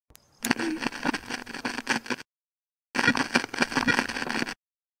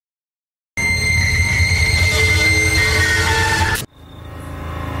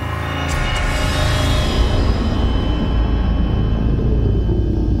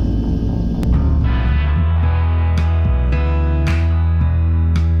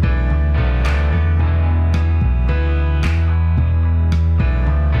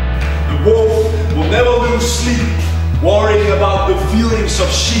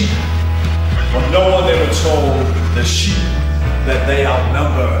sheep, but no one ever told the sheep that they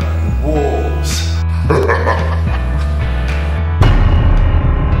outnumber wolves.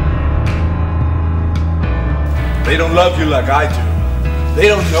 They don't love you like I do. They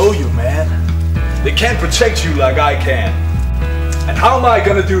don't know you, man. They can't protect you like I can. And how am I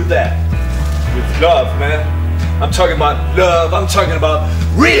gonna do that? With love, man. I'm talking about love. I'm talking about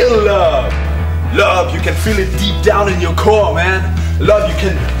real love. Love, you can feel it deep down in your core, man. Love you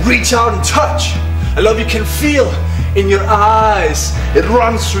can reach out and touch. A love you can feel in your eyes. It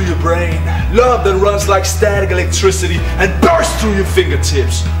runs through your brain. Love that runs like static electricity and bursts through your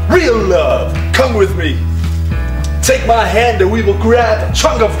fingertips. Real love. Come with me. Take my hand and we will grab a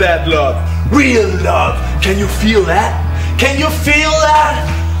chunk of that love. Real love. Can you feel that? Can you feel that?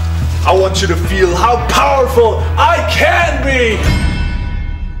 I want you to feel how powerful I can be.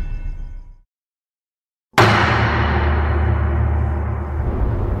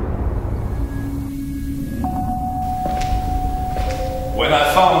 When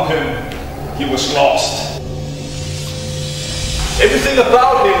I found him, he was lost. Everything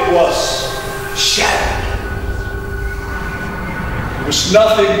about him was shattered. It was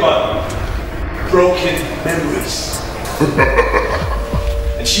nothing but broken memories.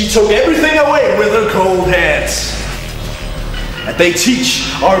 And she took everything away with her cold hands. And they teach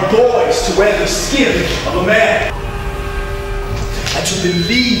our boys to wear the skin of a man. And to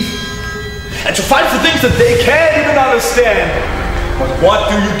believe. And to fight for things that they can't even understand. But what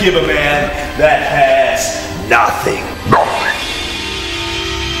do you give a man that has nothing? Nothing.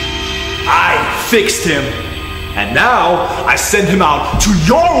 I fixed him. And now I send him out to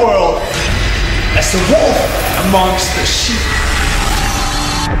your world as the wolf amongst the sheep.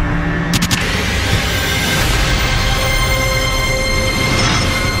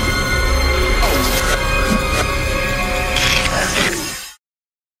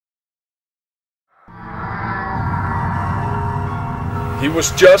 He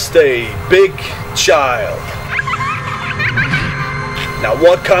was just a big child. Now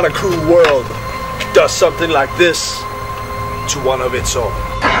what kind of cruel world does something like this to one of its own?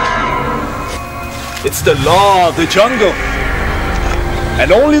 It's the law of the jungle.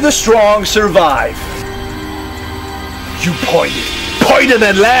 And only the strong survive. You pointed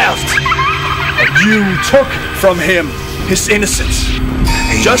and laughed. And you took from him his innocence.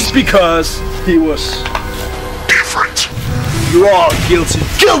 Just because he was different. You're all guilty.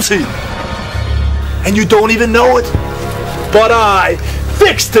 Guilty! And you don't even know it. But I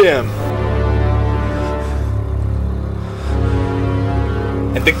fixed him.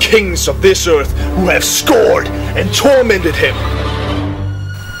 And the kings of this earth who have scored and tormented him,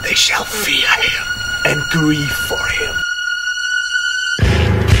 they shall fear him and grieve for him.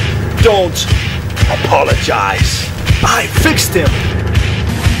 Don't apologize. I fixed him.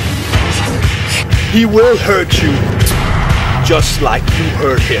 He will hurt you just like you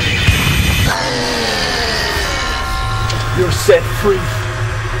hurt him. You're set free.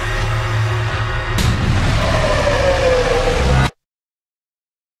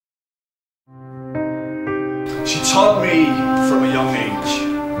 She taught me from a young age.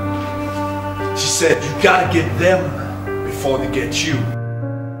 She said, you gotta get them before they get you.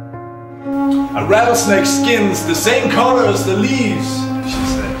 A rattlesnake skin's the same color as the leaves, she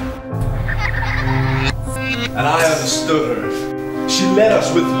said. And I understood her. She led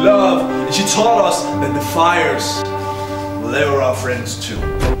us with love, and she taught us that the fires, well, they were our friends too.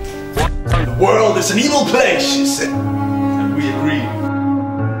 The world is an evil place, she said, and we agreed.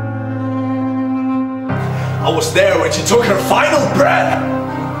 I was there when she took her final breath.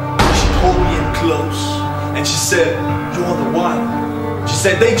 She pulled me in close and she said, you're the one. She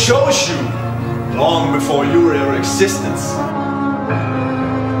said, they chose you long before you were in existence.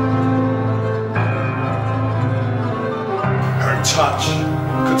 Her touch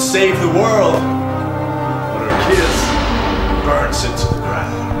could save the world, but her kiss burns it.